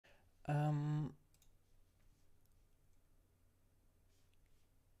Um,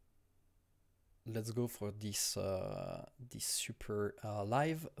 let's go for this super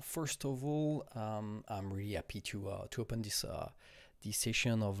live. First of all, I'm really happy to open this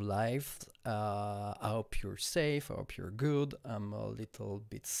session of live. I hope you're safe. I hope you're good. I'm a little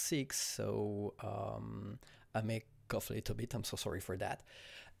bit sick, so I may cough a little bit. I'm so sorry for that.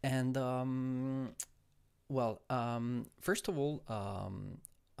 And first of all,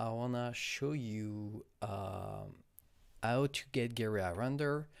 I wanna show you how to get Guerilla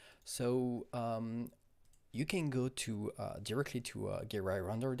render. So you can go to directly to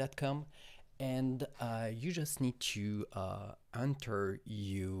guerrillarender.com, and you just need to enter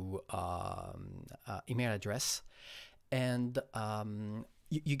your email address, and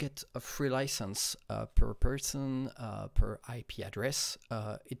you get a free license per person per IP address.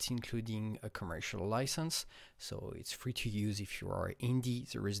 It's including a commercial license, so it's free to use if you are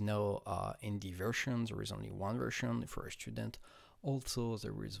indie. There is no indie version, there is only one version for a student. Also,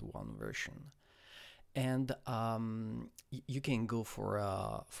 there is one version, and you can go for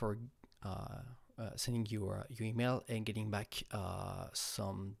sending your email and getting back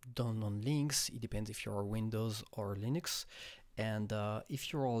some download links. It depends if you're Windows or Linux. And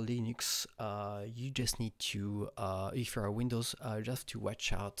if you're on Linux, you just need to, if you're on Windows, you just have to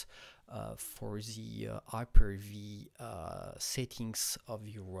watch out for the Hyper-V settings of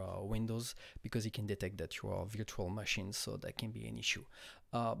your Windows, because it can detect that you are a virtual machine, so that can be an issue.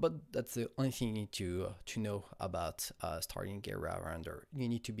 But that's the only thing you need to know about starting Guerilla Render. You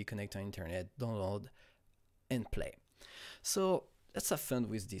need to be connected on internet, download, and play. So let's have fun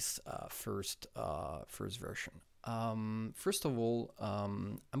with this first version. First of all, I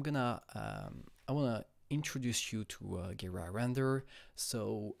wanna introduce you to Guerilla Render.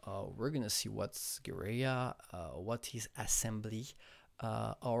 So we're gonna see what's Guerilla, what is assembly,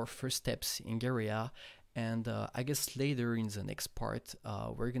 our first steps in Guerilla, and I guess later in the next part,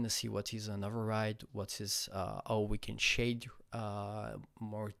 we're gonna see what is an override, what is how we can shade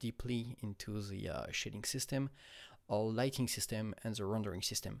more deeply into the shading system, our lighting system, and the rendering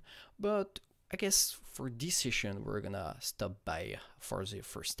system. But I guess for this session, we're gonna stop by for the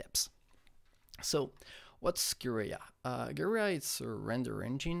first steps. So, what's Guerilla? Guerilla is a render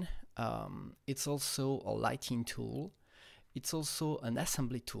engine. It's also a lighting tool. It's also an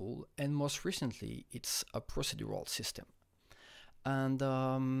assembly tool, and most recently, it's a procedural system. And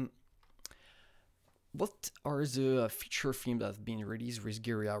what are the feature films that have been released with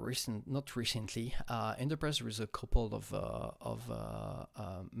Guerilla not recently? In the past, there is a couple of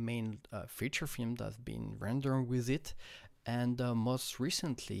main feature films that have been rendered with it, and most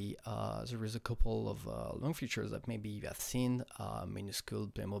recently, there is a couple of long features that maybe you have seen: Minuscule,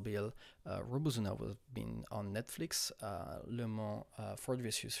 Playmobil, Robozuna was been on Netflix, Le Mans, Ford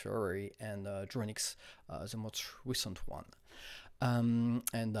vs Ferrari, and Dronix, the most recent one.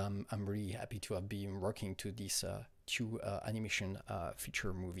 And I'm really happy to have been working to this two animation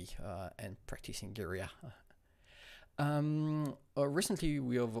feature movie and practicing Guerilla. Recently,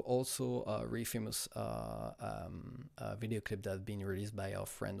 we have also a really famous video clip that has been released by our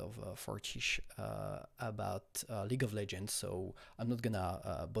friend of Fortish about League of Legends, so I'm not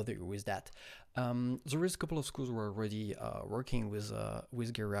gonna bother you with that. There is a couple of schools who are already working with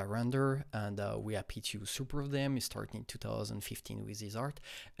Guerilla Render, and we're happy to support them. It started in 2015 with his art,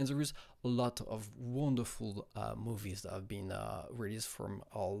 and there is a lot of wonderful movies that have been released from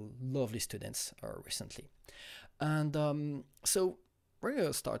our lovely students recently. And so we're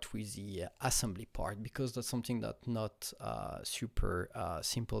gonna start with the assembly part, because that's something that's not super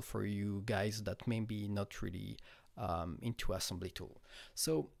simple for you guys that may be not really into assembly tool.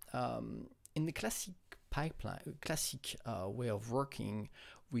 So in the classic way of working,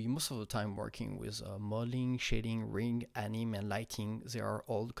 we most of the time working with modeling, shading, ring, anim, and lighting. They are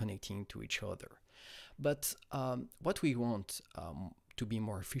all connecting to each other. But what we want to be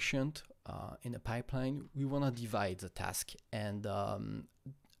more efficient in a pipeline, we want to divide the task and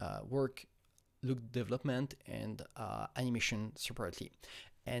work look development and animation separately,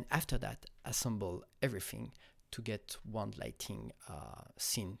 and after that assemble everything to get one lighting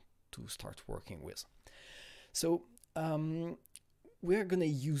scene to start working with. So we're gonna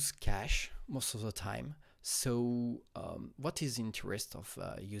use cache most of the time. So what is the interest of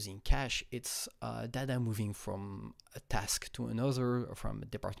using cache? It's data moving from a task to another, or from a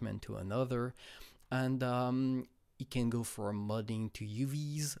department to another, and it can go from modeling to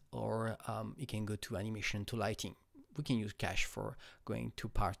UVs, or it can go to animation to lighting. We can use cache for going to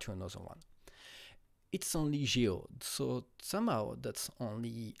part to another one. It's only geo, so somehow that's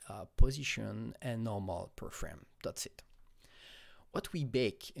only position and normal per frame. That's it. what we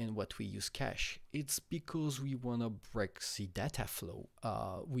bake and what we use cache, it's because we want to break the data flow.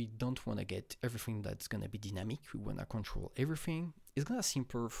 We don't want to get everything that's going to be dynamic. We want to control everything. It's going to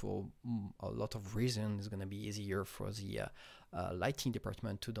simpler for a lot of reasons. It's going to be easier for the lighting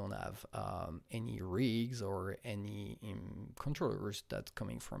department to don't have any rigs or any controllers that's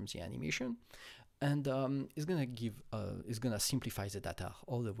coming from the animation. And it's going to simplify the data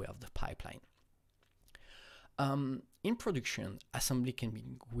all the way of the pipeline. In production, assembly can be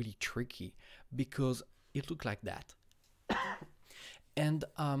really tricky because it looks like that. And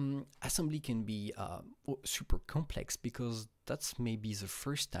assembly can be super complex because that's maybe the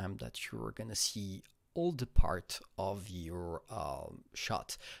first time that you're gonna see all the part of your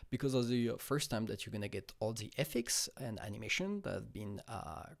shot, because of the first time that you're gonna get all the FX and animation that have been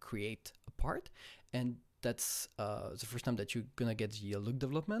create apart, and that's the first time that you're gonna get the look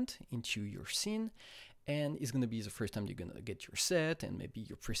development into your scene, and it's going to be the first time you're going to get your set and maybe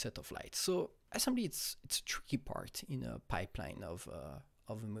your preset of light. So assembly, it's a tricky part in a pipeline of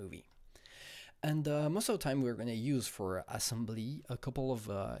a movie. And most of the time we're going to use for assembly a couple of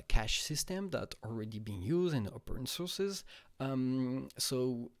cache systems that already being used in open sources. Alembic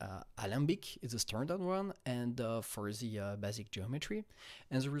is a standard one, and for the basic geometry.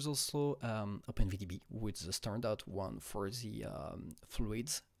 And there is also OpenVDB, which is a standard one for the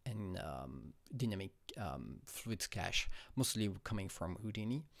fluids and dynamic fluids cache, mostly coming from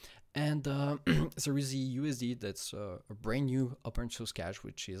Houdini. And there is the USD, that's a brand new open source cache,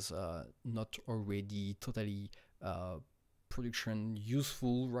 which is not already totally production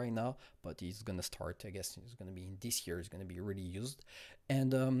useful right now, but it's gonna start. I guess it's gonna be in this year. It's gonna be really used.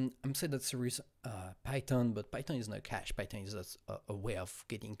 And I'm saying that there is Python, but Python is not cache. Python is just a way of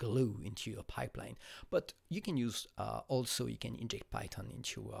getting glue into your pipeline. But you can use also you can inject Python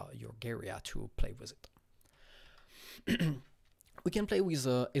into your Guerilla to play with it. We can play with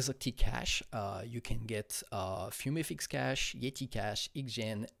exotic cache. You can get FumeFX cache, Yeti cache,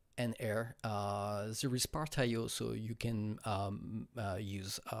 XGen, and Air. There is Part.io, so you can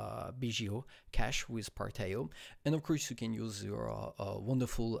use BGO cache with Part.io. And of course, you can use your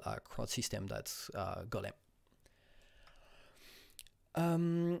wonderful crowd system that's Golem.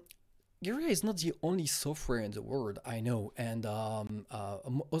 Guerilla is not the only software in the world, I know, and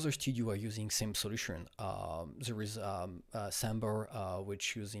other studios are using same solution. There is Samber,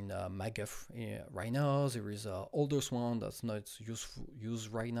 which using Maguf right now. There is oldest one that's not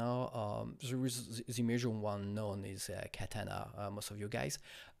used right now. There is the major one known is Katana, most of you guys,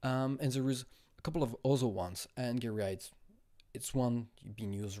 and there is a couple of other ones. And Guerilla, it's one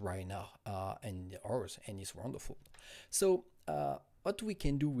being used right now, and ours, and it's wonderful. So. What we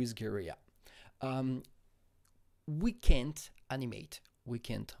can do with Guerilla? We can't animate, we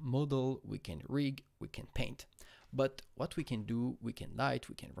can't model, we can rig, we can paint. But what we can do, we can light,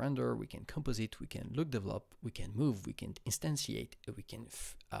 we can render, we can composite, we can look develop, we can move, we can instantiate, we can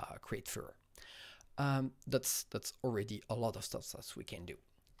create fur. That's already a lot of stuff that we can do.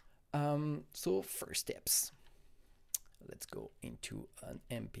 So first steps. Let's go into an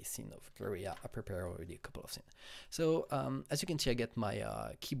MP scene of Guerilla. I prepared already a couple of things. So as you can see, I get my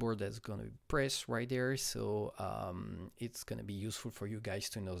keyboard that's going to be pressed right there. So it's going to be useful for you guys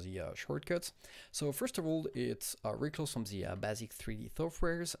to know the shortcuts. So first of all, it's really close from the basic 3D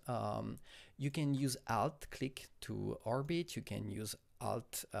softwares. You can use Alt click to orbit. You can use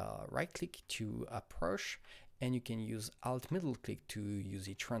Alt right click to approach, and you can use Alt middle click to use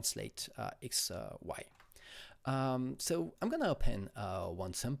the translate X, Y. So I'm gonna open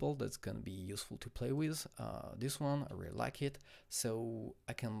one sample that's gonna be useful to play with. This one, I really like it. So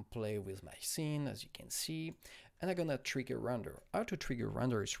I can play with my scene, as you can see, and I'm gonna trigger render. How to trigger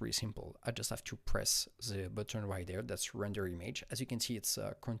render is really simple. I just have to press the button right there, that's render image. As you can see, it's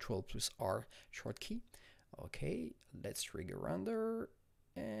Control plus R short key. Okay, let's trigger render,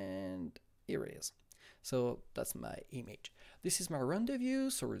 and here it is. So that's my image. This is my render view.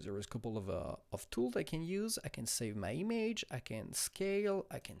 So there is a couple of tools I can use. I can save my image, I can scale,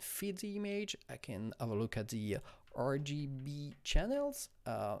 I can feed the image, I can have a look at the RGB channels.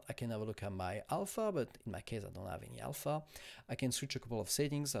 I can have a look at my alpha, but in my case I don't have any alpha. I can switch a couple of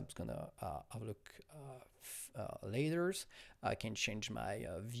settings. I'm gonna have a look later. I can change my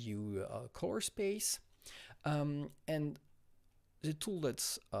view color space, and the tool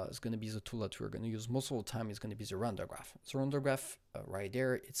that's is going to be the tool that we're going to use most of the time is going to be the render graph. The render graph right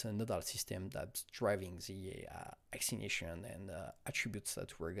there, it's a nodal system that's driving the assignation and attributes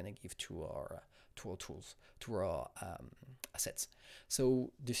that we're going to give to our tools, to our assets.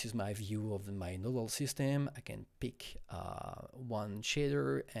 So this is my view of my nodal system. I can pick one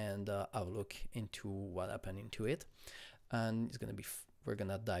shader and have a look into what happened into it. and it's gonna be we're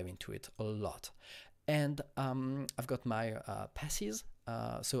gonna dive into it a lot. And I've got my passes.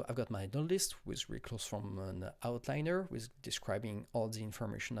 So I've got my node list with reclose from an outliner with describing all the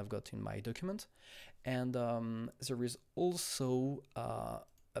information I've got in my document. And there is also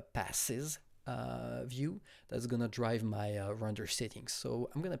a passes view that's gonna drive my render settings. So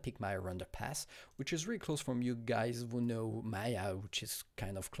I'm gonna pick my render pass, which is really close from you guys who know Maya, which is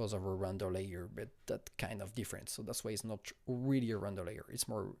kind of close over render layer, but that kind of different. So that's why it's not really a render layer. It's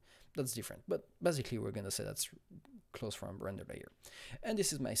more, that's different. But basically we're gonna say that's close from render layer. And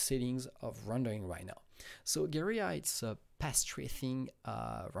this is my settings of rendering right now. So Guerilla, it's a path tracing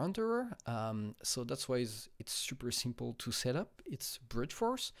renderer, so that's why it's super simple to set up. It's brute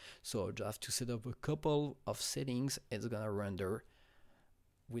force, so I just have to set up a couple of settings. It's gonna render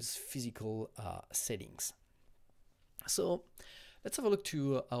with physical settings. So let's have a look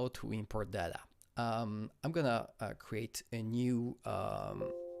to how to import data. I'm gonna create a new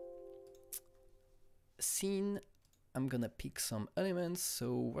scene. I'm gonna pick some elements.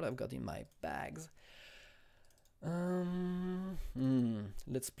 So what I've got in my bags.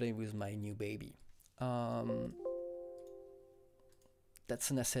 Let's play with my new baby.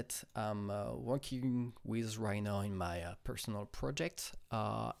 That's an asset I'm working with right now in my personal project.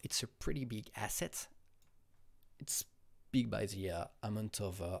 It's a pretty big asset. It's big by the amount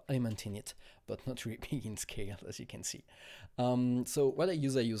of element in it, but not really big in scale, as you can see. So what I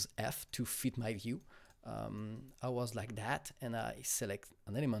use F to fit my view. I was like that, and I select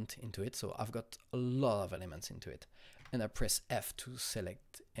an element into it, so I've got a lot of elements into it, and I press F to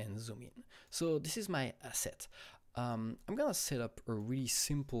select and zoom in. So this is my asset. I'm gonna set up a really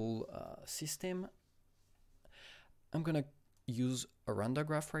simple system. I'm gonna use a render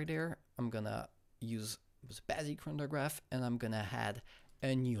graph right there. I'm gonna use the basic render graph, and I'm gonna add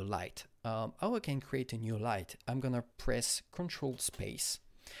a new light. How I can create a new light? I'm gonna press Control Space,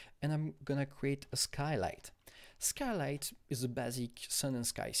 and I'm gonna create a skylight. Skylight is a basic sun and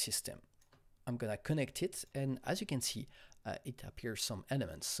sky system. I'm gonna connect it, and as you can see, it appears some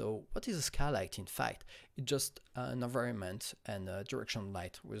elements. So what is a skylight? In fact, it's just an environment and a direction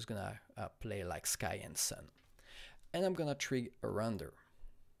light which is gonna play like sky and sun. And I'm gonna trigger a render.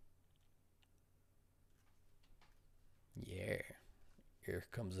 Yeah, here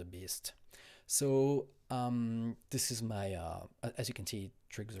comes the beast. So this is my, as you can see, it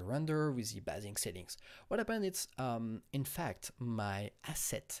triggers a render with the basic settings. What happened is, in fact, my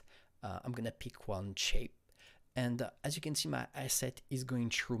asset, I'm gonna pick one shape, and as you can see, my asset is going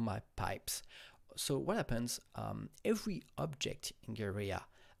through my pipes. So what happens, every object in Guerilla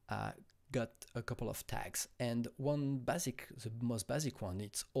got a couple of tags, and one basic, the most basic one,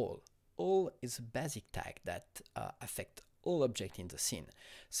 it's all. All is a basic tag that affect all objects in the scene.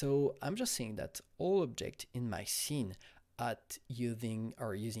 So I'm just saying that all objects in my scene are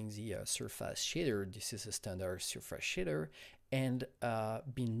using the surface shader. This is a standard surface shader, and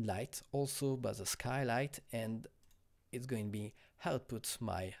being light also by the skylight, and it's going to be output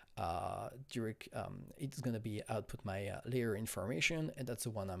my it's going to be output my layer information, and that's the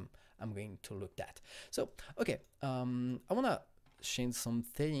one I'm going to look at. So okay, I want to change some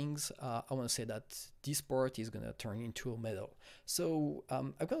things. I want to say that this part is going to turn into a metal. So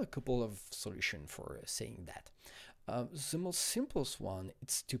I've got a couple of solutions for saying that. The most simplest one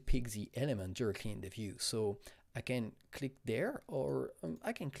is to pick the element directly in the view. So I can click there, or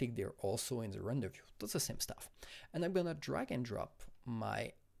I can click there also in the render view. That's the same stuff. And I'm going to drag and drop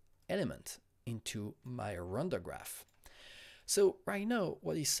my element into my render graph. So right now,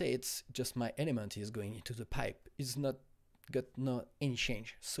 what it says, it's just my element is going into the pipe. It's not got any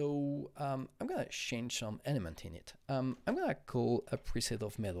change. So I'm gonna change some element in it. I'm gonna call a preset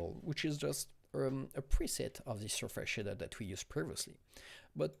of metal, which is just a preset of the surface shader that we used previously.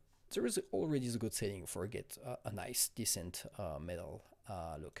 But there is already a good setting for get a nice, decent metal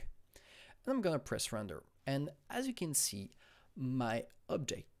look. And I'm gonna press render. And as you can see, my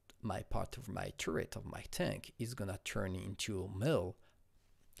object, my part of my turret of my tank is gonna turn into metal.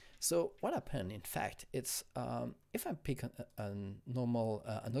 So what happened, in fact, it's if I pick a normal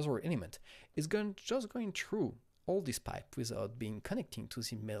another element, it's just going through all this pipe without being connecting to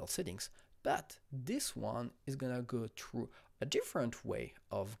the metal settings. But this one is gonna go through a different way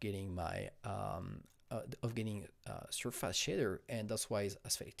of getting my surface shader, and that's why it's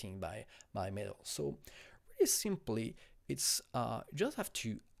affecting by my metal. So really simply, it's just have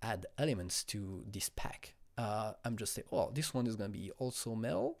to add elements to this pack. I'm just saying, oh, this one is gonna be also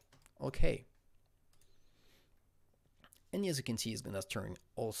metal. Okay, and as you can see, it's gonna turn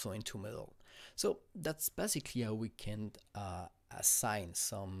also into metal. So that's basically how we can assign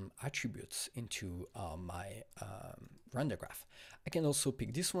some attributes into my render graph. I can also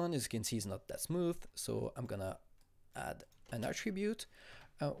pick this one. As you can see, it's not that smooth, so I'm gonna add an attribute.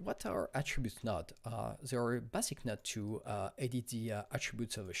 What are attributes node? They are a basic node to edit the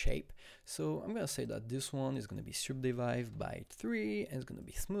attributes of a shape. So I'm gonna say that this one is gonna be subdivided by 3 and it's gonna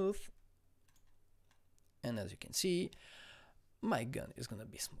be smooth. And as you can see, my gun is gonna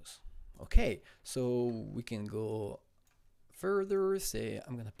be smooth. Okay, so we can go further. Say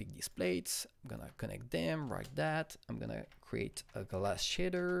I'm gonna pick these plates, I'm gonna connect them, write that. I'm gonna create a glass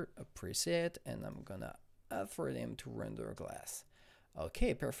shader, a preset, and I'm gonna add for them to render glass.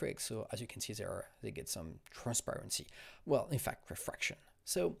 Okay, perfect. So as you can see, they get some transparency. Well, in fact, refraction.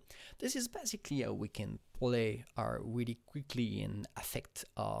 So this is basically how we can play really quickly and affect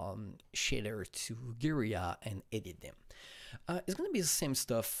shader to Guerilla and edit them. It's gonna be the same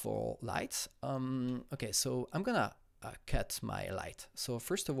stuff for lights. Okay, so I'm gonna cut my light. So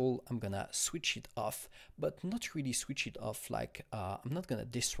first of all, I'm gonna switch it off, but not really switch it off like I'm not gonna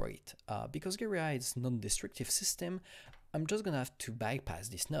destroy it because Guerilla is non-destructive system. I'm just gonna have to bypass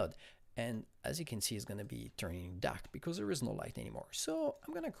this node, and as you can see, it's gonna be turning dark because there is no light anymore. So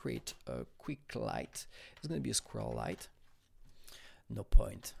I'm gonna create a quick light. It's gonna be a squirrel light. No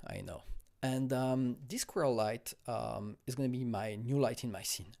point, I know. And this squirrel light is gonna be my new light in my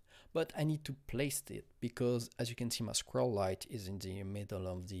scene. But I need to place it because, as you can see, my squirrel light is in the middle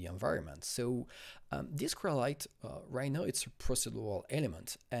of the environment. So this squirrel light, right now, it's a procedural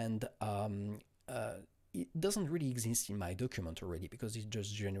element, and it doesn't really exist in my document already because it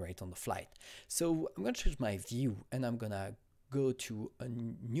just generates on the fly. So I'm going to choose my view, and I'm going to go to a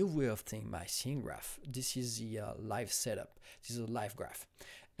new way of seeing my scene graph. This is the live setup. This is a live graph.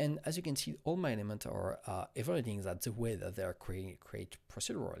 And as you can see, all my elements are evaluating that the way that they are created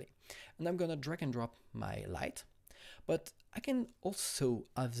procedurally. And I'm going to drag and drop my light. But I can also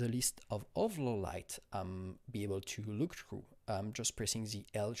have the list of overall light be able to look through. I'm just pressing the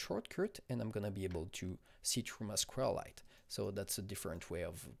L shortcut, and I'm going to be able to see through my square light. So that's a different way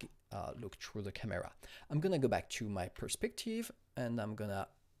of look through the camera. I'm going to go back to my perspective, and I'm going to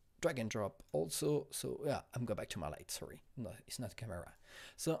drag and drop also. So yeah, I'm going back to my light. Sorry, no, it's not camera.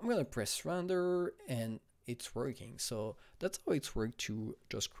 So I'm going to press render, and it's working. So that's how it's worked to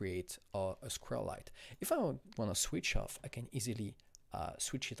just create a square light. If I want to switch off, I can easily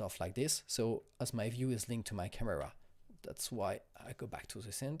switch it off like this. So as my view is linked to my camera, that's why I go back to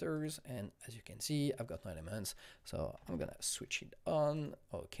the centers, and as you can see, I've got no elements. So I'm gonna switch it on,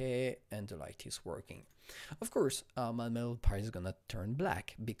 okay, and the light is working. Of course, my metal part is gonna turn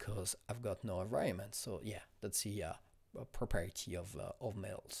black because I've got no environment. So yeah, that's the property of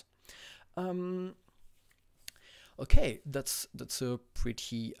metals. Okay, that's a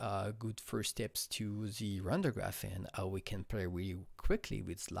pretty good first steps to the render graph and how we can play really quickly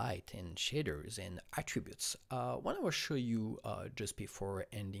with light and shaders and attributes. What I will show you just before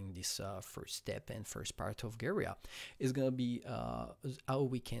ending this first step and first part of Guerilla is gonna be how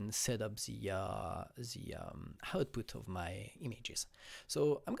we can set up the output of my images.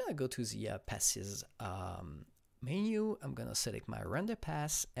 So I'm gonna go to the passes menu. I'm gonna select my render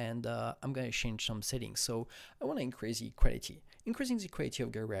pass, and I'm gonna change some settings. So I want to increase the quality. Increasing the quality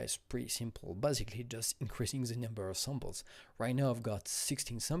of Guerilla is pretty simple, basically just increasing the number of samples. Right now I've got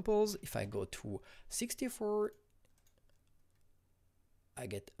 16 samples. If I go to 64, I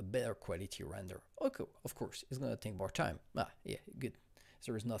get a better quality render. Okay, of course, it's gonna take more time. Yeah, good.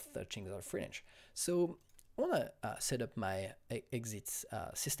 There is no such thing as a free range. So I want to set up my exits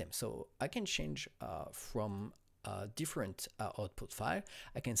system. So I can change from different output file.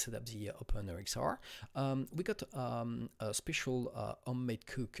 I can set up the OpenOXR. We got a special homemade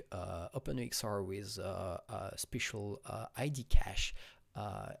cook OpenOXR with a special ID cache,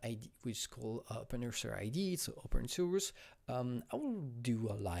 which is called OpenOXR ID. It's open source. I will do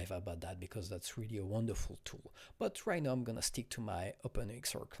a live about that because that's really a wonderful tool. But right now I'm gonna stick to my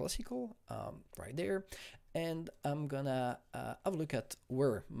OpenOXR Classical right there, and I'm gonna have a look at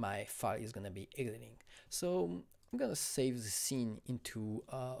where my file is gonna be exiting. So I'm gonna save the scene into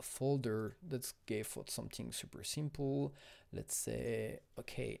a folder that's gave for something super simple. Let's say,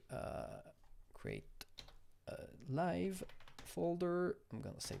 okay, create a live folder. I'm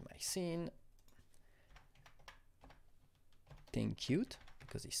gonna save my scene. Thing cute,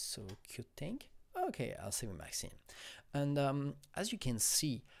 because it's so cute thing. Okay, I'll save my scene. And as you can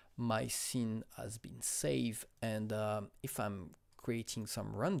see, my scene has been saved, and if I'm creating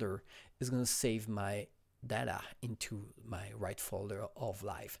some render, it's gonna save my data into my right folder of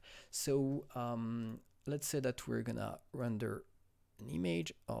live. So let's say that we're gonna render an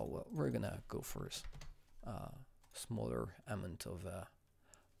image. Oh well, we're gonna go first smaller amount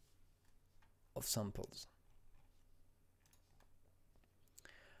of samples.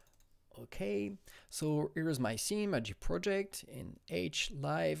 Okay, so here's my scene, my G project in H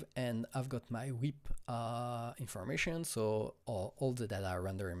live, and I've got my whip information. So all the data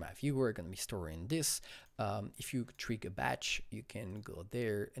rendered in my viewer are going to be stored in this. If you trigger a batch, you can go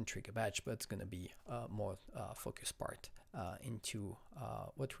there and trigger a batch, but it's going to be more focused part into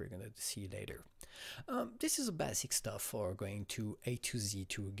what we're going to see later. This is basic stuff for going to A to Z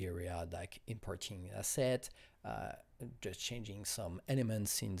to Guerilla, like importing an asset, just changing some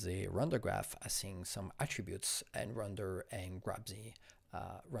elements in the render graph, adding some attributes and render and grab the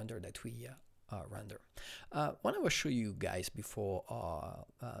render that we render. What I will show you guys before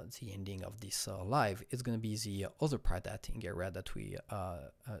the ending of this live is going to be the other part that in Guerilla that we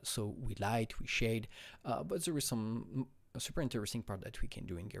so we light, we shade, but there is some a super interesting part that we can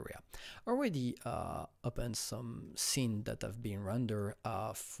do in Guerilla. Already opened some scene that have been rendered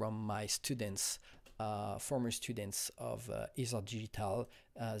from my students, former students of Isar Digital.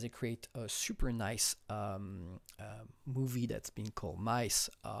 They create a super nice movie that's been called Mice.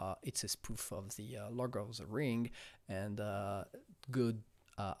 It's a spoof of the Lord of the Ring, and good.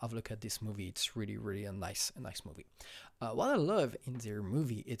 Have a look at this movie. It's really a nice movie. What I love in their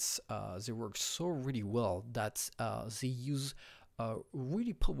movie, it's they work so really well that they use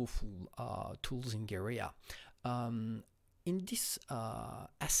really powerful tools in Guerilla. In this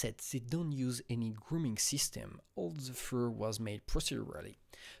asset, they don't use any grooming system. All the fur was made procedurally.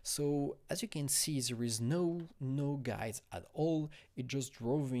 So as you can see, there is no guides at all. It's just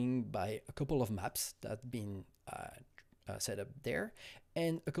drawing by a couple of maps that have been set up there,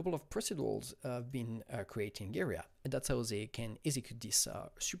 and a couple of procedurals have been created in Guerilla. And that's how they can execute this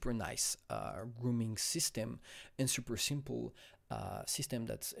super nice grooming system and super simple system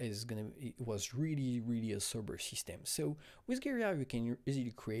that is was really a sober system. So with Guerilla, you can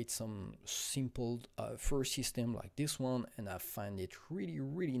easily create some simple fur system like this one, and I find it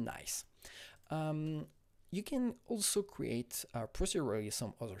really nice. You can also create procedurally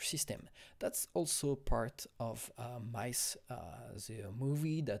some other system. That's also part of Mice, the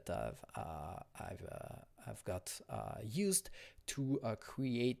movie that I've got used to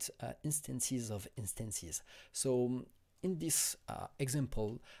create instances of instances. So in this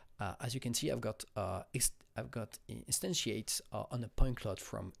example, as you can see, I've got instantiates on a point cloud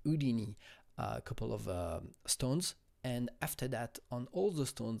from Houdini, a couple of stones. And after that, on all the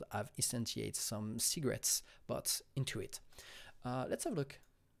stones, I've instantiated some cigarettes bots into it. Let's have a look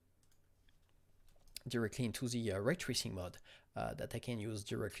directly into the ray tracing mode that I can use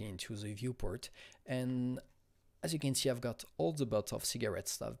directly into the viewport. And as you can see, I've got all the bots of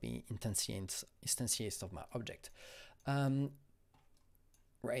cigarettes that have been instantiated of my object.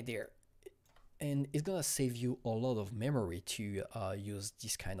 Right there. And it's gonna save you a lot of memory to use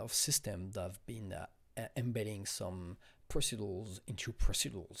this kind of system that have been embedding some procedurals into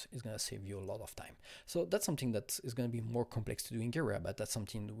procedurals. Is going to save you a lot of time. So that's something that is going to be more complex to do in Guerilla, but that's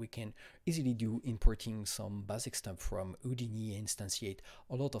something that we can easily do, importing some basic stuff from Houdini, instantiate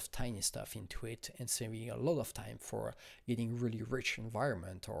a lot of tiny stuff into it, and saving a lot of time for getting really rich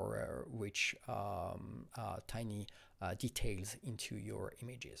environment or rich tiny details into your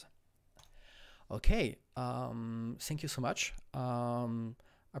images. Okay, thank you so much.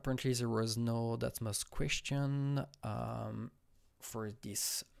 Apparently there was no that much question for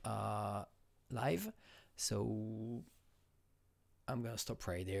this live, so I'm gonna stop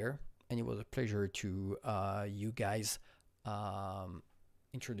right there. And it was a pleasure to you guys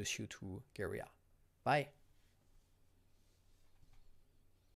introduce you to Guerilla. Bye.